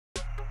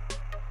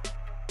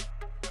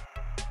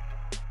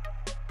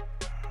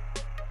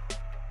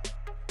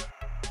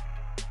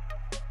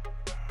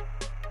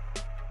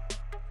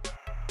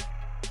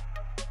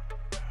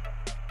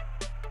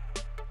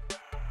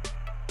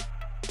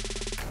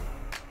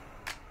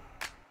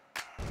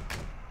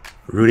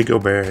Rudy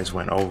Gobert has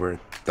went over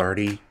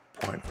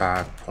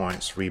 30.5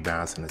 points,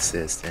 rebounds, and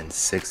assists in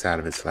 6 out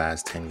of his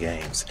last 10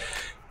 games.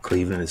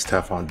 Cleveland is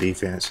tough on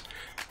defense,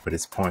 but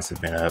his points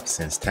have been up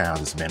since Towns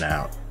has been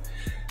out.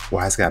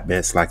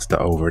 WiseGuyBets likes the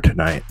over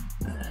tonight.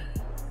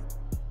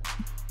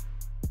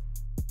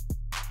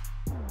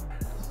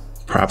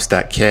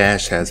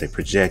 PROPS.CASH has a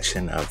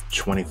projection of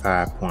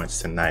 25 points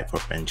tonight for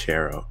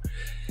Banchero.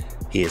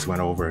 He has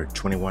went over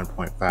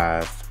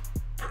 21.5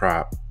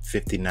 prop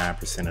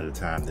 59% of the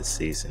time this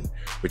season,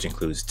 which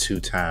includes 2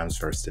 times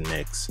versus the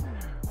Knicks.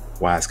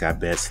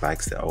 WiseGuyBets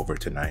likes the over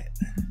tonight.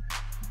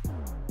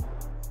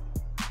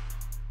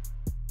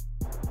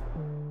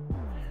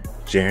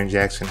 Jaren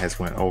Jackson has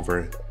went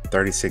over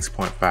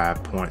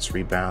 36.5 points,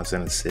 rebounds,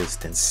 and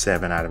assists in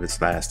 7 out of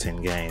his last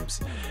 10 games.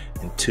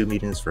 In 2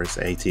 meetings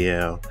versus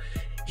ATL,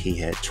 he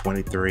had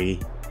 23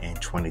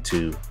 and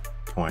 22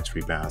 points,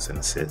 rebounds, and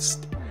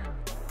assists.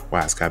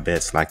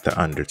 WiseGuyBets like the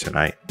under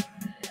tonight.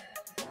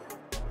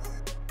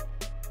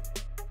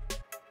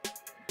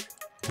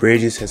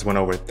 Bridges has went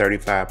over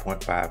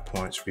 35.5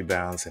 points,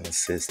 rebounds, and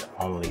assists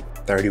only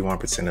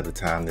 31% of the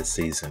time this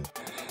season.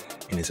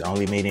 In his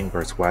only meeting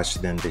versus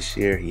Washington this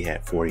year, he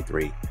had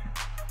 43.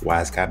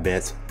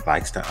 WiseGuyBets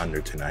likes the under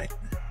tonight.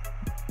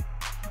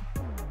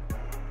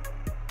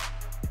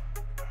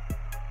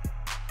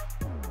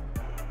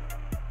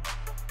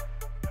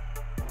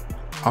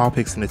 All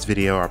picks in this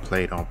video are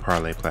played on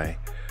Parlay Play.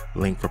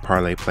 Link for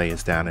Parlay Play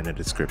is down in the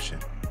description.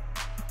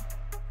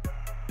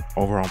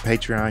 Over on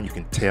Patreon, you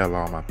can tell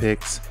all my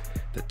picks.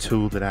 The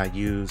tool that I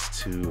use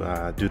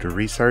to do the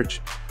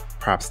research,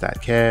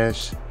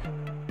 PROPS.CASH.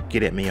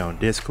 Get at me on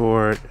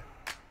Discord.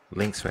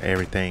 Links for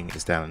everything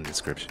is down in the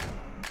description.